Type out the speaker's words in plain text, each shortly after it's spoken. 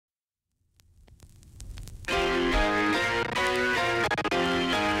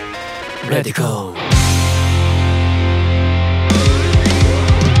レディゴー。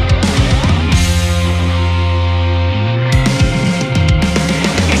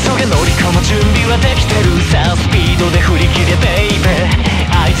急げ乗り込む準備はできてるさあスピードで振り切れベイベ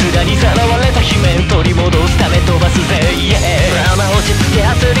ーあいつらにさらわれた姫取り戻すため飛ばすぜ、yeah、まあ落ち着け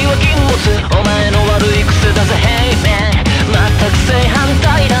焦りは禁物お前の悪い癖だぜ Hey man 全く正反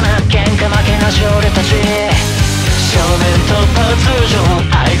対だな喧嘩負けなし俺たち正面突破通常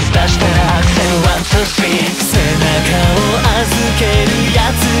あいつ出したらアクセルワンツースリー背中を預ける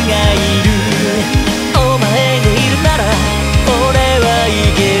やつがいるお前がいるなら俺は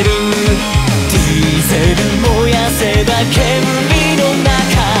いけるディーゼル燃やせば煙の中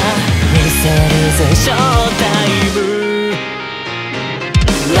見せるぜショータイム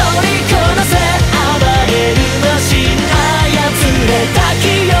乗りこなせ暴れるマシン操れ抱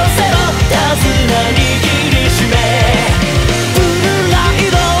き寄せろ手綱握りしめブルーライ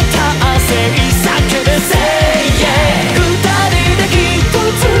ト達成叫べぜ、yeah、二人で一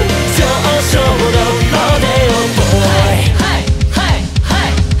つ上昇のロデオボーイ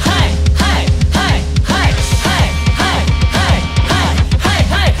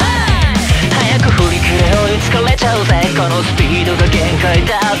疲れちゃうぜこのスピードが限界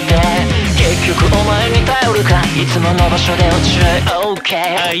だって結局お前に頼るかいつもの場所で落ちちゃえ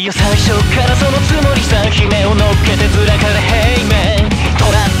OK いや最初からそのつもりさ姫を乗っけてずらかれ Hey man ト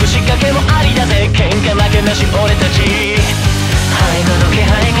ラップ仕掛けもありだぜ喧嘩負けなし俺たち背後の気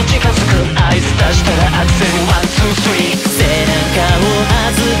配に近づくあいつ出したらアクセルワンツースリー背中を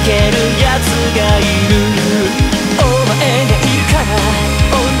預けるやつがいるお前がいるから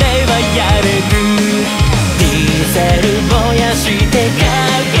俺はやれるディーゼル燃やして駆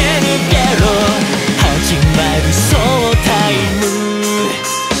け抜けろ始まるショータイム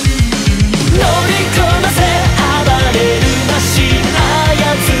乗りこなせ暴れるマシン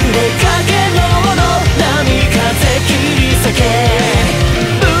操れ影のもの波風切り裂け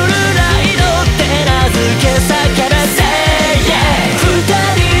ブルーライト手なずけ叫べぜ、yeah、二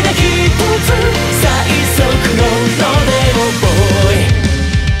人で一つ最速のロデオボーイ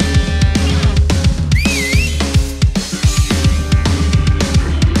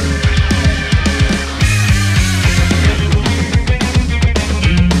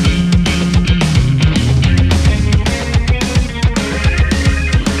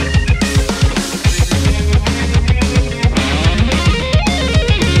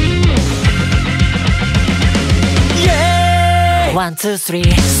ワンツースリー背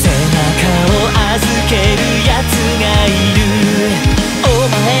中を預けるやつがいるお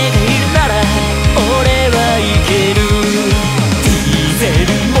前がいるなら俺はいける